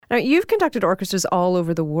Now, you've conducted orchestras all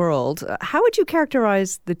over the world. How would you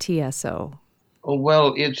characterize the TSO? Oh,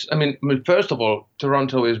 well, first of all,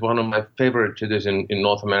 Toronto is one of my favorite cities in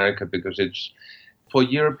North America because for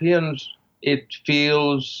Europeans, it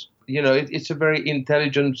feels, it's a very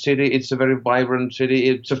intelligent city. It's a very vibrant city.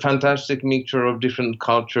 It's a fantastic mixture of different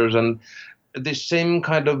cultures, and the same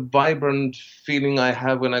kind of vibrant feeling I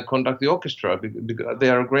have when I conduct the orchestra, because they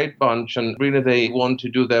are a great bunch and really they want to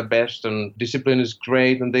do their best, and discipline is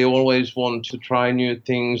great and they always want to try new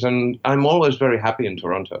things, and I'm always very happy in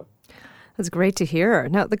Toronto. That's great to hear.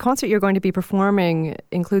 Now, the concert you're going to be performing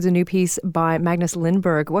includes a new piece by Magnus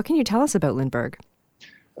Lindberg. What can you tell us about Lindberg?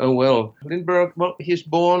 Oh, well, Lindberg, he's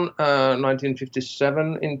born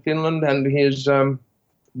 1957 in Finland, and he's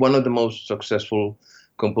one of the most successful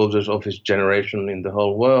composers of his generation in the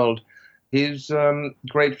whole world. He's a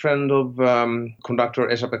great friend of conductor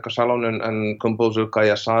Esa-Pekka Salonen and composer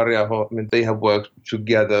Kaija Saariaho. They have worked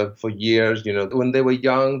together for years. When they were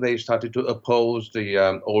young, they started to oppose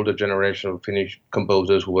the older generation of Finnish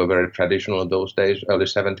composers who were very traditional in those days, early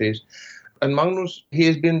 70s. And Magnus, he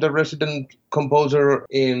has been the resident composer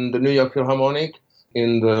in the New York Philharmonic,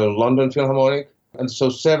 in the London Philharmonic, and so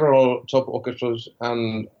several top orchestras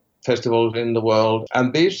and festivals in the world.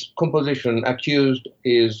 And this composition, Accused,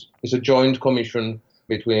 is a joint commission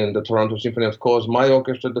between the Toronto Symphony, of course, my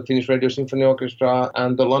orchestra, the Finnish Radio Symphony Orchestra,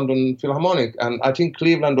 and the London Philharmonic, and I think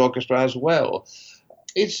Cleveland Orchestra as well.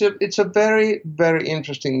 It's a very, very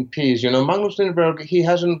interesting piece. Magnus Lindberg, he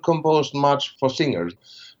hasn't composed much for singers.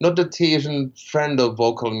 Not that he isn't a friend of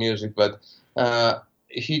vocal music, but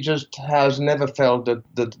he just has never felt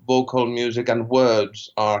that vocal music and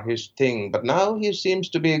words are his thing. But now he seems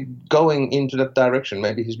to be going into that direction.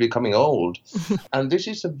 Maybe he's becoming old. And this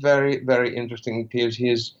is a very, very interesting piece. He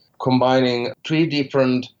is combining three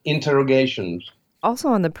different interrogations. Also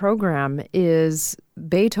on the program is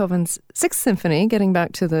Beethoven's Sixth Symphony, getting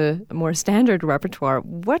back to the more standard repertoire.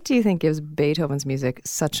 What do you think gives Beethoven's music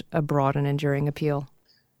such a broad and enduring appeal?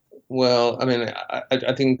 Well,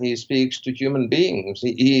 I think he speaks to human beings.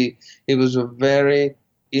 He was a very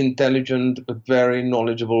intelligent, very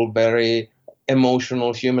knowledgeable, very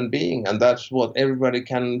emotional human being, and that's what everybody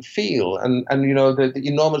can feel. And the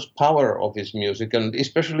enormous power of his music, and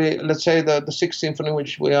especially, let's say, the Sixth Symphony,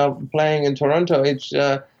 which we are playing in Toronto,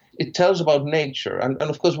 it tells about nature. And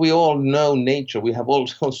of course, we all know nature. We have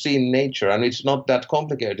also seen nature, and it's not that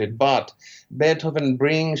complicated. But Beethoven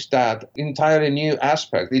brings that entirely new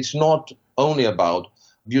aspect. It's not only about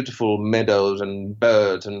beautiful meadows and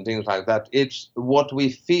birds and things like that. It's what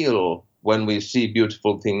we feel when we see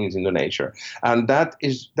beautiful things in the nature. And that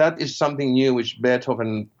is something new which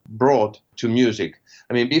Beethoven brought to music.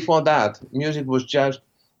 Before that, music was just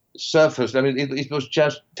surfaced. It was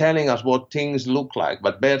just telling us what things look like.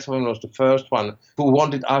 But Beethoven was the first one who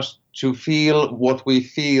wanted us to feel what we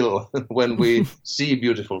feel when we see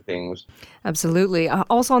beautiful things. Absolutely.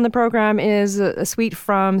 Also on the program is a suite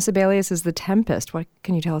from Sibelius's The Tempest. What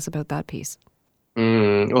can you tell us about that piece?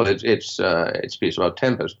 Well, it's a piece about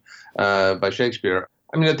Tempest by Shakespeare.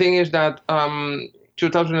 The thing is that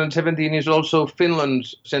 2017 is also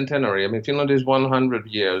Finland's centenary. Finland is 100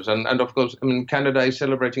 years, and of course, Canada is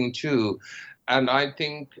celebrating too. And I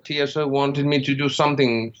think TSO wanted me to do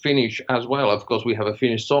something Finnish as well. Of course, we have a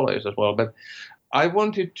Finnish soloist as well, but I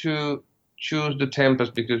wanted to choose The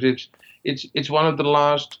Tempest because it's one of the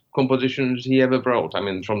last compositions he ever wrote.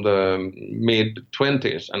 From the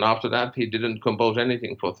mid-20s, and after that, he didn't compose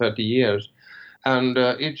anything for 30 years. And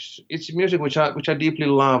it's music which I deeply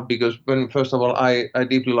love because, first of all, I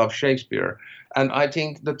deeply love Shakespeare. And I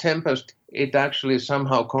think The Tempest, it actually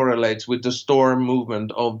somehow correlates with the storm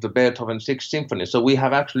movement of the Beethoven Sixth Symphony. So we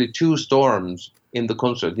have actually two storms in the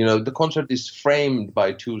concert. The concert is framed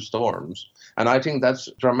by two storms. And I think that's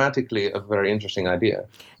dramatically a very interesting idea.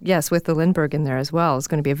 Yes, with the Lindberg in there as well. It's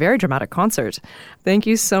going to be a very dramatic concert. Thank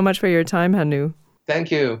you so much for your time, Hannu.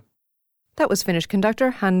 Thank you. That was Finnish conductor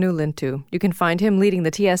Hannu Lintu. You can find him leading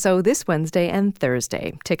the TSO this Wednesday and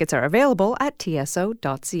Thursday. Tickets are available at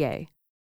tso.ca.